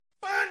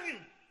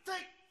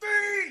take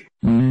three.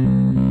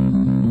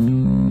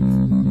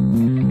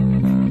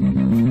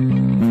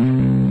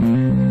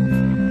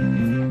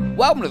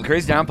 Welcome to the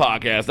Crazy Town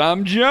Podcast.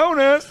 I'm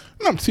Jonas.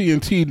 I'm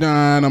TNT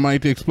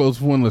Dynamite, the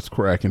explosive one. Let's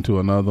crack into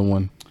another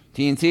one.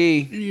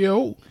 TNT,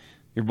 Yo.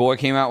 your boy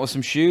came out with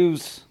some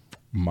shoes.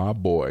 My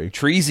boy.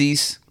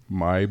 Treesies.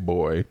 My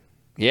boy.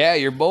 Yeah,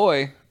 your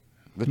boy.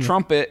 The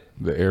trumpet.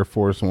 The Air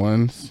Force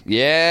Ones.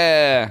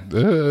 Yeah.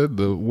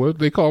 The what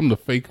they call them, the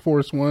fake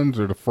Force Ones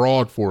or the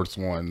fraud Force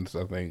Ones,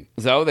 I think.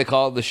 Is that what they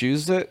call the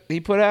shoes that he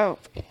put out?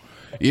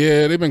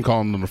 Yeah, they've been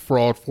calling them the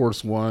fraud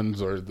Force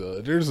Ones or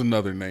there's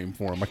another name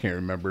for them. I can't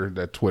remember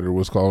that Twitter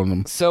was calling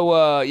them.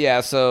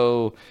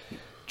 So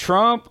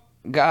Trump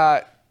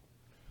got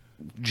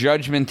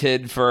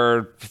judgmented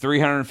for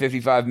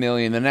 $355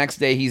 million. The next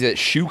day he's at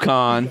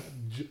ShoeCon.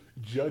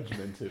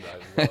 Judgmented,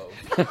 I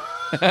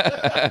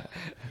love.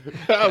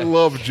 I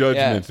love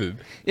judgmented.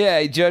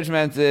 Yeah, he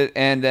judgmented,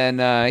 and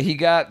then he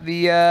got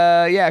the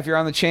if you're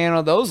on the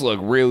channel, those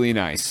look really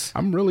nice.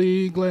 I'm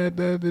really glad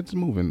that it's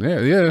moving.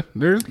 Yeah.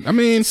 There's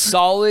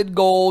solid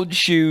gold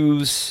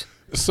shoes.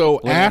 So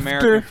with an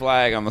American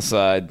flag on the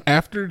side.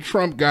 After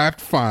Trump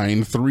got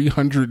fined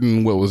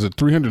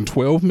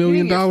 $312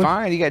 million? He got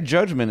fined. He got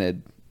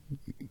judgmented.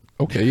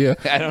 Okay, yeah.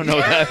 I don't know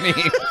what that means.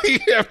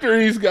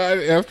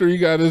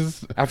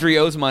 after he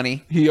owes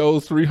money. He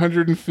owes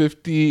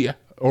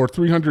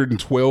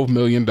 $312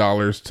 million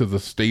to the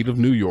state of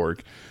New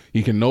York.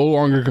 He can no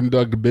longer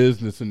conduct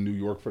business in New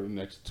York for the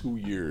next 2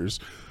 years.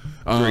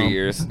 3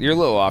 years. You're a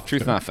little off.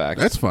 Truth, not facts.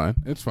 That's fine.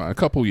 It's fine.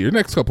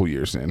 Next couple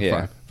years, then.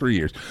 Yeah. Fine. 3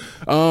 years.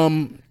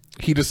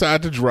 He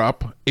decided to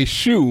drop a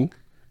shoe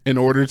in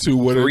order to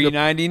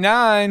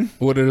 $3.99.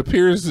 What it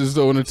appears is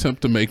though an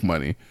attempt to make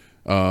money.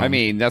 I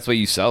mean, that's what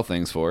you sell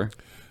things for.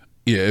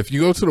 Yeah, if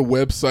you go to the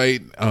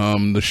website,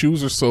 the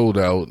shoes are sold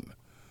out.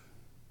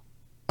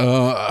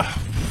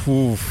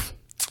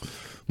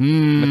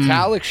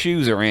 Metallic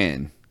shoes are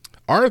in.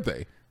 Are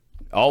they?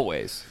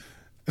 Always.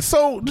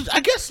 So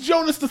I guess,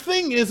 Jonas, the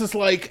thing is, it's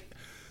like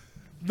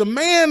the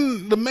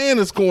man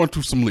is going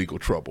through some legal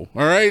trouble.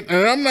 All right,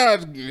 and I'm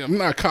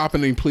not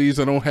copping any pleas.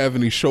 I don't have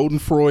any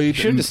Schadenfreude. You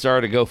should have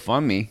started a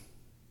GoFundMe.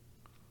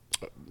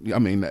 I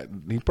mean,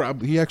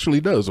 he actually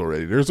does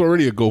already. There's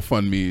already a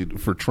GoFundMe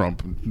for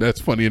Trump.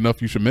 That's funny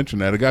enough. You should mention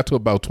that. It got to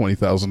about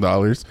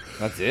 $20,000.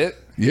 That's it.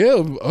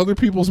 Yeah, other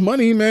people's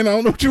money, man. I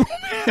don't know what you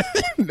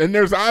want. And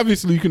there's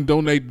obviously you can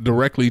donate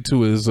directly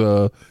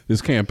to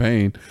his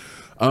campaign.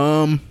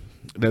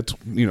 That's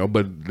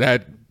but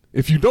that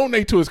if you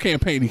donate to his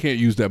campaign, he can't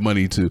use that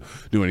money to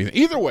do anything.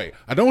 Either way,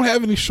 I don't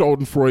have any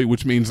Schadenfreude,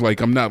 which means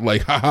like I'm not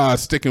like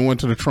sticking one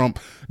to the Trump,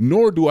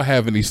 nor do I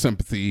have any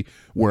sympathy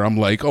where I'm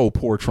like, oh,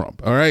 poor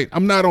Trump. All right,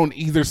 I'm not on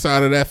either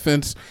side of that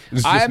fence.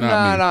 It's just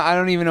not me. I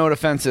don't even know what a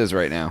fence is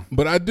right now.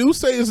 But I do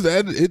say is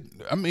that it.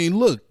 I mean,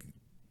 look,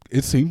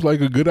 it seems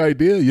like a good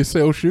idea. You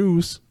sell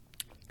shoes.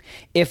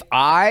 If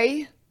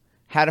I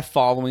had a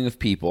following of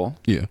people,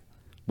 yeah,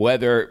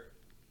 whether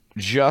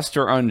just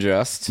or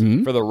unjust,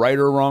 for the right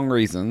or wrong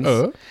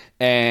reasons,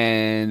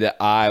 and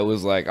I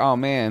was like, oh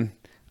man,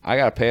 I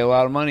gotta pay a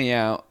lot of money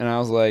out, and I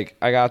was like,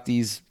 I got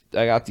these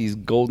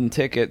golden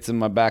tickets in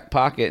my back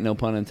pocket, no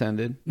pun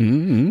intended. Let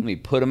me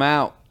put them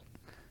out,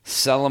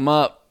 sell them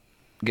up,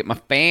 get my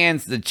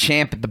fans to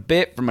champ at the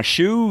bit for my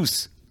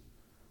shoes,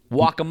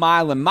 walk a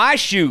mile in my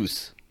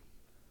shoes.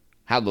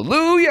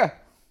 Hallelujah.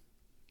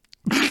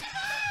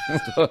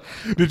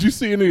 Did you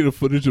see any of the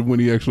footage of when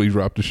he actually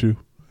dropped the shoe?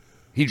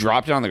 He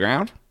dropped it on the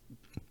ground?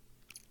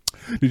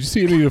 Did you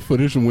see any of the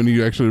footage of when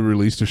he actually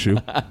released the shoe?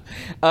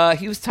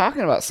 He was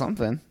talking about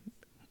something.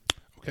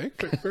 Okay,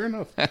 fair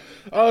enough.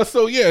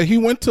 So yeah, he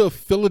went to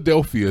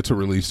Philadelphia to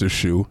release his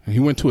shoe. He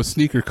went to a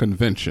sneaker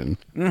convention.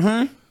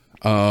 Went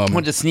to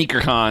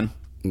SneakerCon.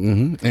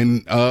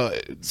 And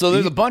so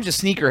there's a bunch of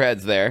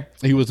sneakerheads there.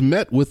 He was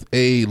met with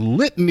a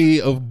litany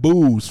of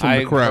boos from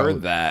the crowd. I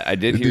heard that. I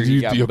did hear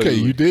you. Got okay,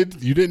 booed. you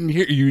did. You didn't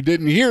hear. You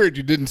didn't hear it.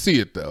 You didn't see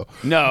it though.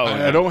 No,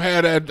 I don't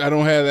have that. I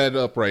don't have that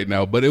up right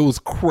now. But it was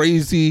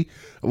crazy,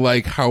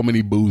 like how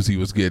many boos he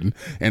was getting.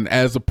 And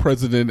as a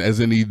president, as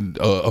any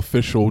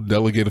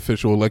delegate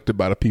official elected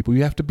by the people,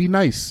 you have to be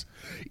nice,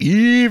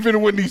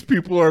 even when these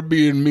people are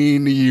being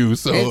mean to you.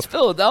 So it's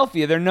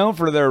Philadelphia. They're known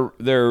for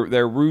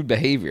their rude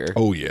behavior.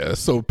 Oh yeah.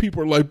 So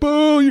people are like,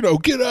 boo,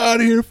 get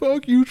out of here.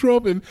 Fuck you,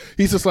 Trump. And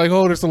he's just like,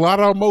 oh, there's a lot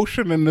of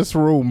emotion in this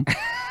room.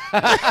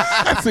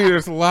 I see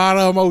there's a lot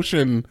of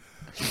emotion.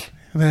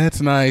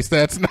 That's nice.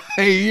 That's nice.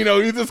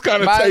 He's just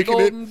kind of taking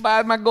it.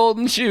 Buy my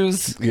golden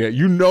shoes. Yeah,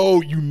 you know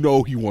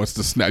he wants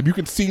to snap. You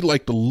can see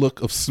like the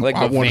look of like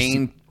the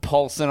vein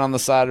pulsing on the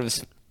side of his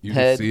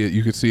head. Can see it.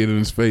 You can see it in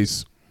his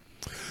face.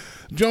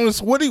 Jonas,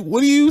 what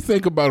do you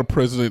think about a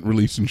president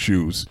releasing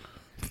shoes?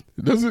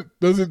 Does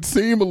it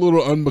seem a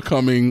little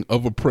unbecoming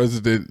of a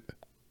president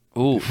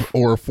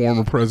or a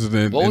former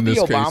president? What would the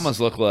case? Obamas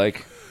look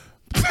like?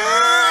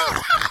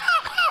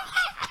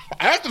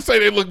 I have to say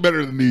they look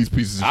better than these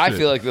pieces of shit. I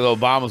feel like the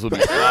Obamas would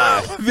be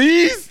fly.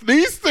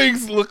 These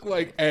things look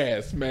like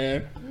ass,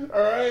 man.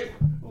 All right,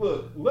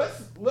 look,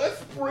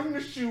 let's bring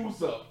the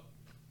shoes up.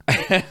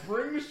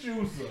 Bring the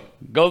shoes up.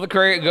 Go to the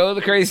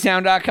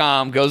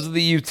crazytown.com. Goes to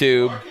the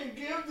YouTube. I can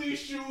give these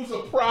shoes a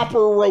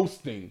proper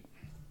roasting.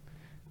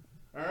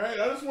 All right,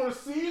 I just want to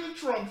see the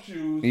Trump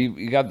shoes.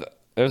 You got the.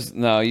 There's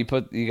no. You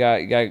put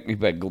black.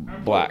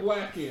 Put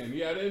black in.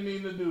 Yeah, I didn't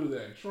mean to do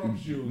that. Trump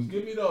shoes.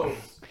 Give me those.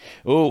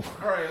 Ooh. All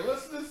right,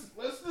 let's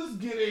just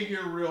get in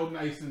here real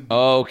nice and deep.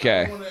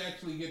 Okay. I don't want to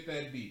actually get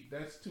that deep.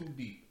 That's too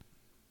deep.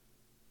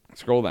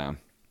 Scroll down.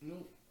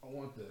 Nope. I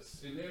want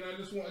this. And then I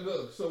just want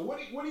look. So what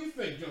do you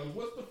think, Jones?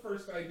 What's the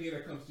first idea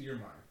that comes to your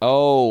mind?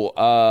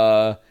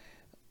 Oh,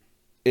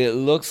 it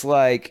looks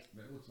like.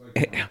 That looks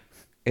like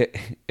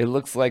It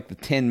looks like the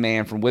Tin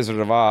Man from Wizard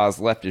of Oz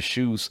left his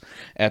shoes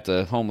at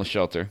the homeless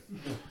shelter.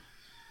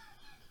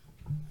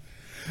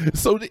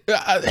 So,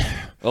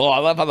 I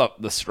love how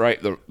the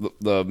stripe,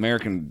 the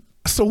American.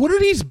 So what are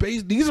these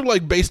based? These are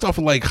like based off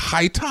of like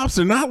high tops.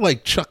 They're not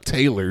like Chuck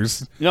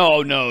Taylors.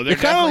 No, they're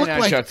definitely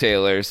not like Chuck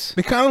Taylors.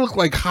 They kind of look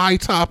like high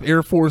top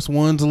Air Force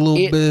Ones a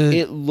little bit.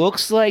 It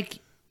looks like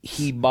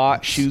he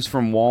bought shoes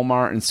from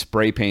Walmart and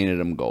spray painted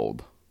them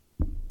gold.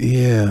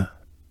 Yeah.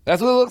 That's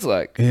what it looks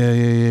like. Yeah.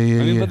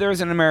 I mean, but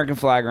there's an American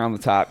flag around the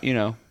top,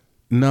 No,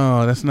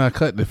 that's not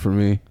cutting it for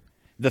me.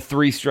 The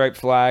 3-stripe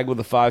flag with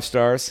the 5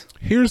 stars.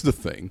 Here's the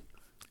thing.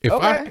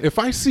 If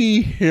I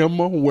see him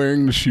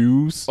wearing the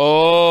shoes,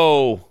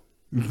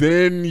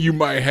 then you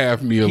might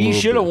have me a little bit. He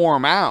should have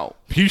worn them out.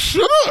 He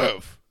should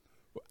have.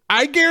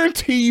 I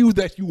guarantee you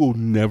that you will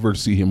never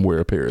see him wear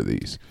a pair of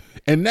these.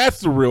 And that's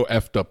the real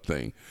effed up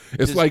thing.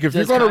 It's like if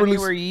you're going to release...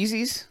 Does Kanye wear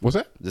Yeezys? What's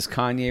that? Does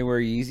Kanye wear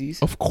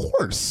Yeezys? Of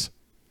course.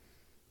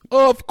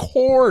 Of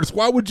course.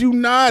 Why would you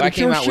not? If I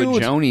came out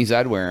with Jonies,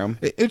 I'd wear them.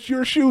 It's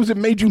your shoes. It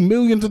made you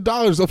millions of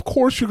dollars. Of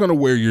course you're going to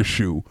wear your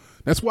shoe.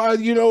 That's why,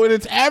 and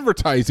it's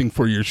advertising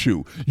for your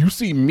shoe. You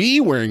see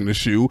me wearing the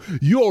shoe.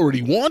 You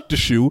already want the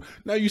shoe.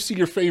 Now you see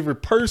your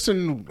favorite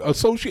person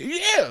associate.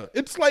 Yeah.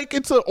 It's like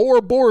it's an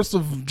Ouroboros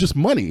of just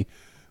money.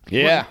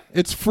 Yeah.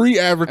 It's free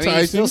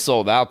advertising. It still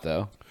sold out,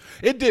 though.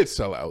 It did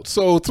sell out.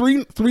 So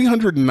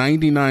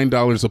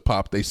 $399 a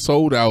pop. They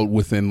sold out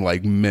within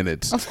like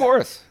minutes. Of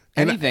course.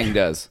 Anything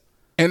does.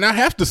 And I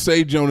have to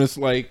say, Jonas,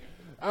 like,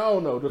 I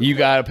don't know. You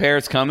got a pair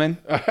it's coming?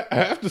 I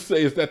have to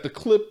say is that the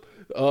clip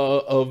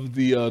of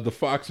the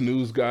Fox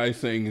News guy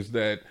saying is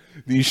that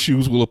these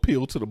shoes will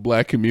appeal to the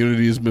black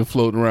community has been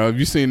floating around. Have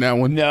you seen that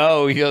one?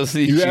 No. You haven't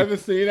seen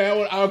that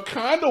one? I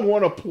kind of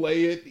want to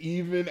play it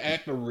even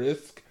at the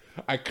risk.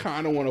 I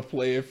kind of want to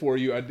play it for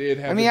you. I did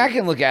have I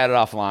can look at it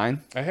offline.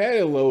 I had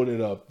it loaded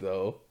up,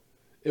 though.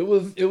 It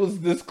was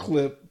this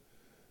clip.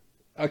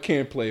 I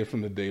can't play it from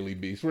the Daily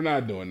Beast. We're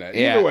not doing that.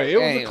 Yeah. Either way, it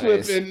was a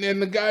clip,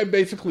 and the guy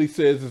basically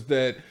says is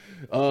that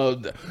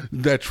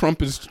that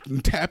Trump is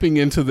tapping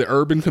into the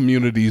urban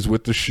communities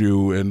with the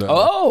shoe, and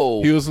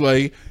he was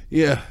like,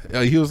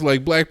 he was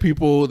like, black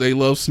people, they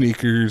love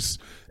sneakers,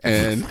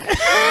 and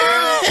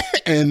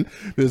and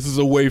this is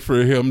a way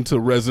for him to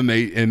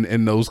resonate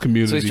in those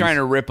communities. So he's trying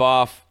to rip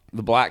off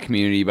the black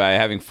community by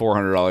having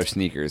 $400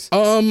 sneakers.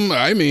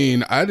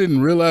 I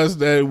didn't realize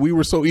that we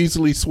were so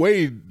easily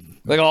swayed.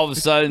 Like all of a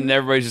sudden,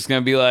 everybody's just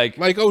going to be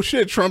like, oh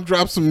shit, Trump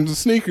dropped some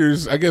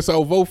sneakers. I guess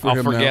I'll vote for him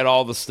now. I'll forget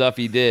all the stuff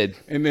he did.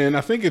 And then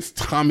I think it's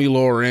Tommy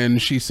Lauren.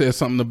 She says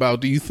something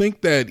about, do you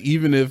think that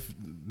even if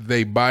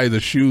they buy the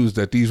shoes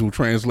that these will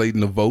translate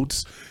into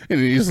votes? And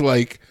he's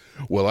like,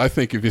 well, I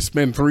think if you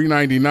spend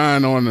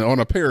 $399 on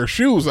a pair of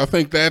shoes, I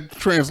think that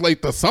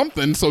translates to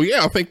something. So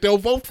yeah, I think they'll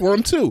vote for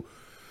him too.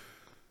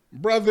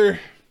 Brother,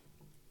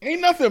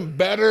 ain't nothing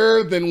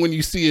better than when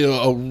you see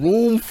a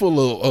room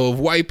full of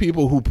white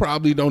people who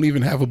probably don't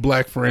even have a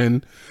black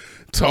friend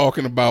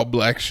talking about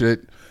black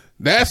shit.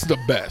 That's the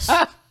best.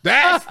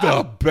 That's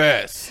the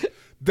best.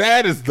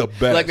 That is the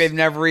best. Like they've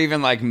never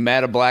even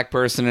met a black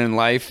person in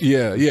life.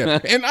 Yeah.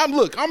 And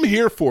I'm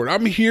here for it.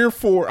 I'm here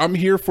for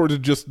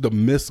the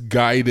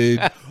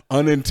misguided,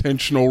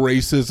 unintentional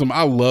racism.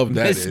 I love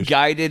that.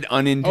 Misguided,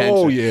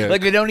 unintentional. Oh yeah. Like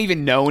they don't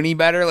even know any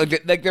better.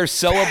 Like they're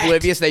so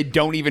oblivious they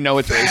don't even know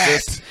it's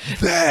racist.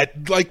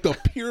 That like the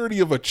purity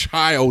of a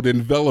child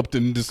enveloped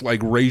in this like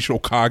racial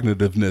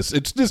cognitiveness.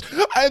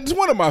 It's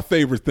one of my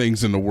favorite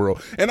things in the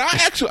world. And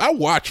I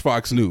watch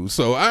Fox News,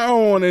 so I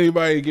don't want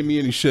anybody to give me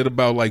any shit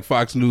about like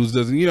Fox News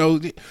doesn't,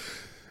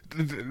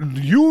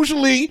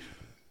 usually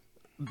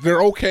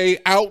they're okay.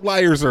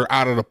 Outliers are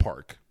out of the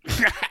park.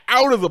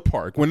 Out of the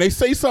park. When they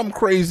say something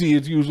crazy,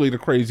 it's usually the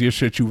craziest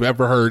shit you've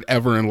ever heard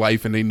ever in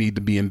life, and they need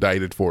to be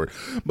indicted for it.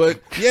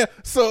 But yeah,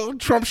 so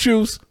Trump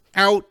shoes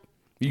out.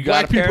 You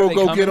black people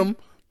go get them.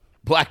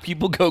 Black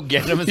people go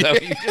get them. Is that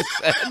what you just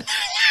said?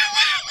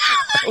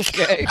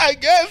 Okay. I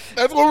guess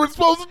that's what we're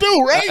supposed to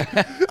do, right?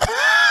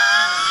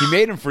 He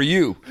made them for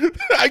you.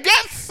 I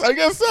guess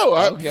so.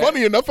 Okay.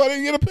 Funny enough, I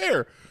didn't get a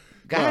pair.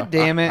 God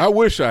damn it. I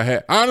wish I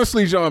had.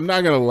 Honestly, Joe, I'm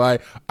not going to lie.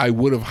 I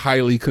would have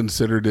highly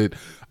considered it.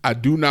 I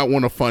do not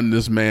want to fund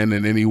this man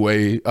in any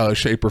way,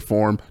 shape, or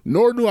form,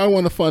 nor do I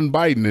want to fund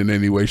Biden in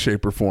any way,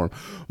 shape, or form.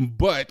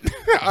 But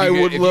I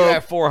would love. If you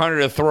have 400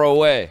 to throw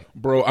away,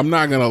 bro, I'm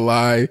not gonna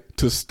lie.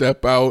 To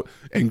step out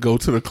and go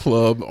to the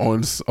club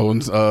on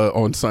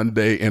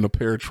Sunday in a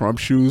pair of Trump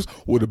shoes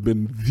would have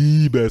been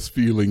the best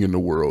feeling in the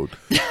world.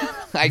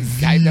 I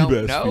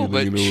don't know,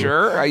 but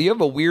sure, you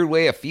have a weird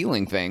way of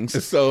feeling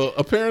things. So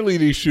apparently,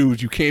 these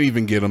shoes you can't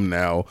even get them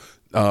now.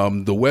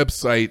 The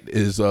website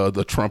is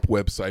the Trump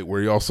website,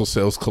 where he also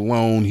sells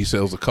cologne. He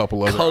sells a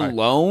couple other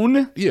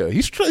cologne. Yeah,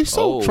 he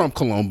sold Trump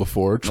cologne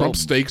before. Trump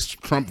steaks,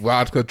 Trump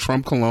vodka,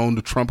 Trump cologne,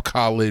 the Trump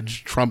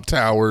College, Trump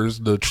Towers,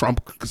 the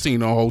Trump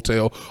Casino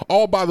Hotel.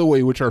 All, by the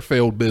way, which are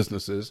failed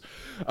businesses.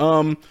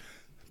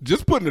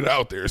 Just putting it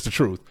out there. It's the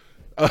truth.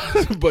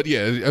 But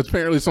yeah,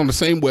 apparently it's on the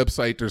same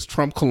website. There's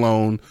Trump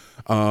cologne.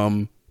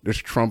 There's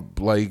Trump,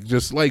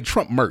 just like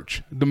Trump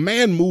merch. The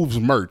man moves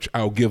merch.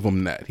 I'll give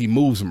him that. He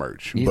moves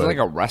merch. He's like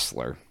a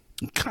wrestler.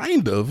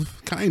 Kind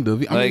of. I mean,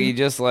 he's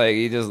just like,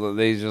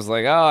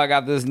 oh, I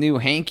got this new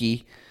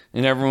hanky.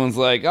 And everyone's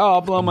like, oh,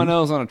 I'll blow my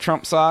nose on a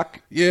Trump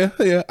sock. Yeah.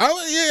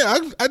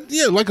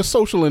 Like a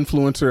social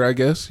influencer, I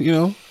guess,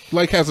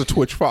 like has a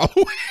Twitch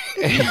following.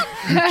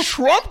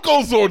 Trump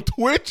goes on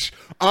Twitch.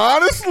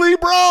 Honestly,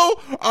 bro.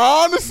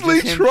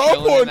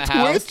 Trump on Twitch.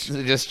 House,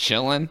 just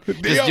chilling.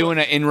 Just doing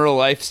an in real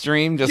life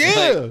stream. Just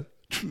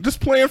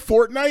playing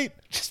Fortnite.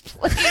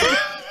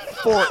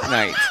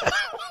 Fortnite.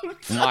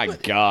 My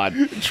God.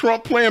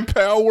 Trump playing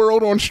Pal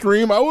World on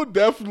stream. I would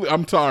definitely.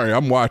 I'm sorry.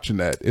 I'm watching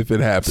that if it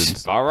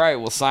happens. All right.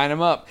 We'll sign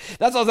him up.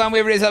 That's all the time we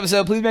have for today's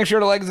episode. Please make sure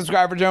to like and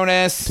subscribe for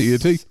Jonas.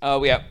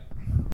 TNT. We out.